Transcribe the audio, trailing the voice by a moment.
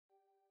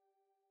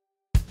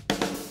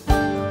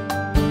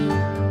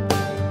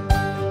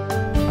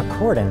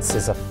Accordance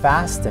is a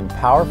fast and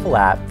powerful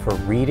app for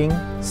reading,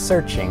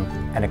 searching,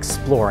 and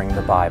exploring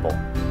the Bible.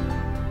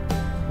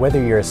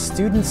 Whether you're a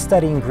student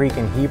studying Greek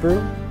and Hebrew,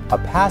 a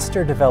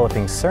pastor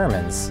developing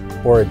sermons,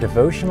 or a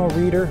devotional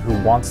reader who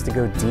wants to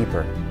go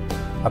deeper,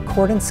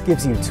 Accordance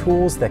gives you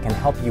tools that can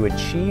help you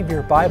achieve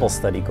your Bible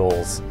study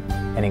goals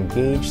and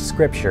engage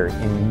Scripture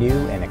in new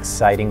and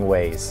exciting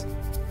ways.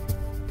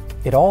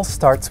 It all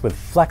starts with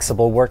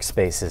flexible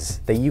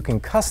workspaces that you can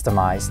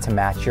customize to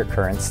match your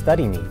current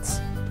study needs.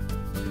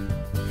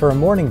 For a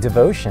morning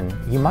devotion,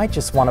 you might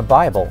just want a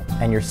Bible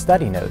and your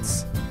study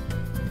notes.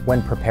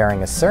 When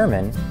preparing a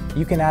sermon,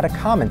 you can add a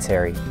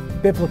commentary,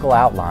 biblical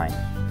outline,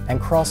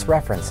 and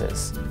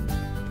cross-references.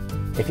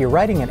 If you're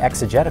writing an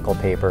exegetical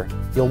paper,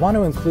 you'll want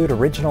to include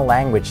original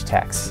language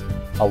texts,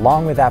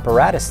 along with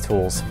apparatus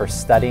tools for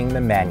studying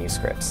the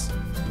manuscripts.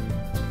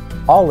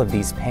 All of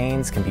these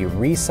panes can be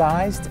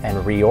resized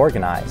and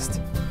reorganized.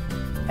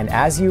 And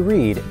as you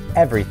read,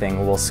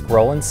 everything will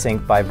scroll and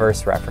sync by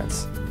verse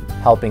reference,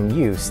 helping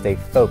you stay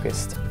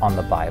focused on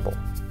the Bible.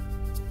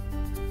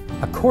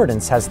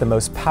 Accordance has the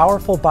most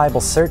powerful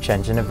Bible search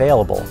engine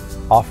available,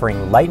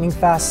 offering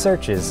lightning-fast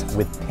searches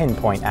with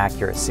pinpoint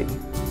accuracy.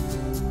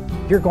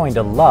 You're going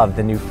to love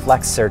the new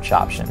Flex Search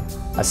option,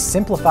 a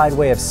simplified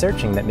way of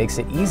searching that makes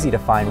it easy to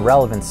find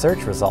relevant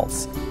search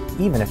results,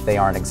 even if they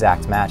aren't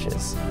exact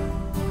matches.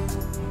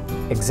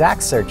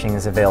 Exact searching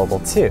is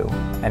available too,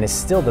 and is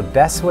still the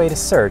best way to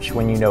search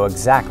when you know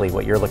exactly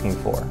what you're looking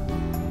for.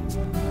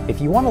 If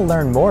you want to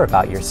learn more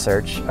about your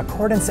search,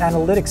 Accordance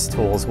Analytics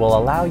tools will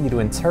allow you to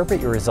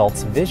interpret your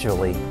results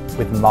visually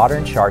with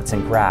modern charts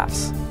and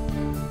graphs.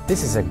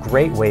 This is a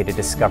great way to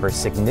discover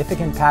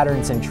significant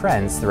patterns and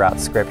trends throughout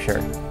Scripture.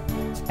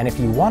 And if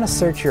you want to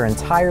search your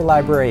entire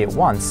library at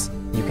once,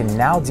 you can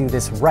now do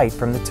this right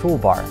from the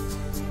toolbar.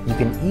 You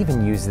can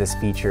even use this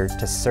feature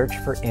to search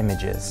for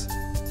images.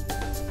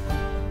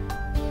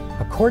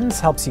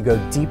 Accordance helps you go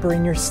deeper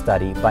in your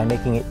study by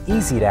making it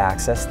easy to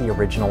access the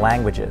original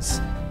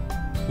languages.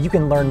 You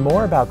can learn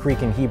more about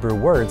Greek and Hebrew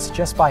words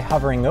just by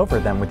hovering over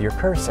them with your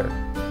cursor.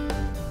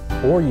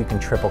 Or you can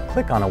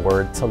triple-click on a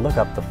word to look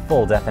up the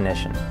full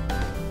definition.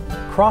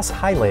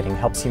 Cross-highlighting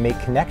helps you make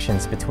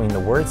connections between the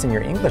words in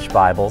your English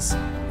Bibles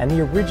and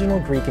the original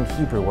Greek and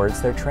Hebrew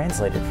words they're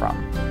translated from.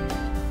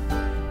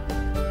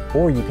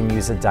 Or you can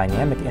use a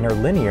dynamic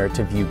interlinear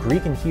to view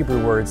Greek and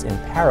Hebrew words in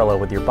parallel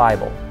with your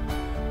Bible.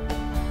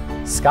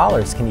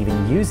 Scholars can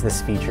even use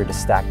this feature to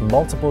stack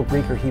multiple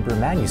Greek or Hebrew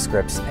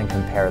manuscripts and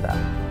compare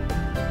them.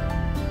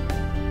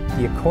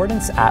 The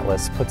Accordance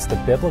Atlas puts the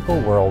biblical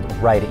world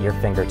right at your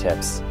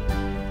fingertips.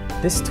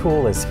 This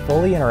tool is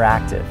fully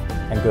interactive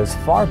and goes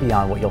far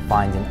beyond what you'll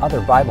find in other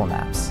Bible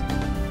maps.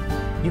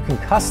 You can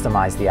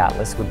customize the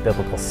atlas with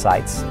biblical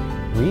sites,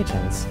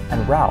 regions,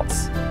 and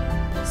routes.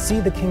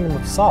 See the kingdom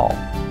of Saul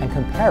and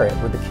compare it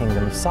with the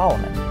kingdom of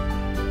Solomon.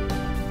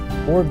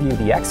 Or view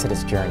the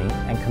Exodus journey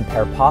and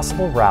compare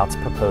possible routes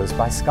proposed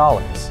by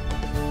scholars.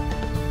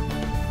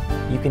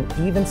 You can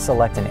even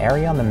select an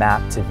area on the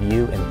map to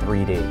view in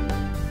 3D.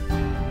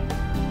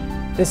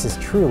 This is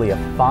truly a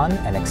fun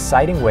and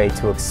exciting way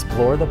to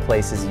explore the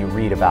places you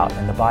read about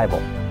in the Bible.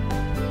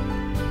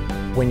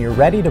 When you're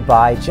ready to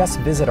buy, just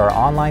visit our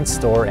online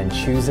store and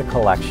choose a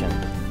collection.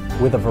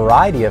 With a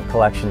variety of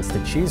collections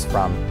to choose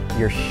from,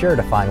 you're sure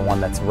to find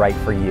one that's right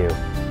for you.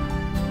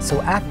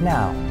 So act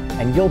now,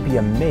 and you'll be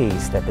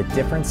amazed at the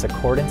difference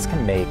Accordance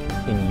can make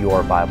in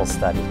your Bible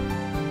study.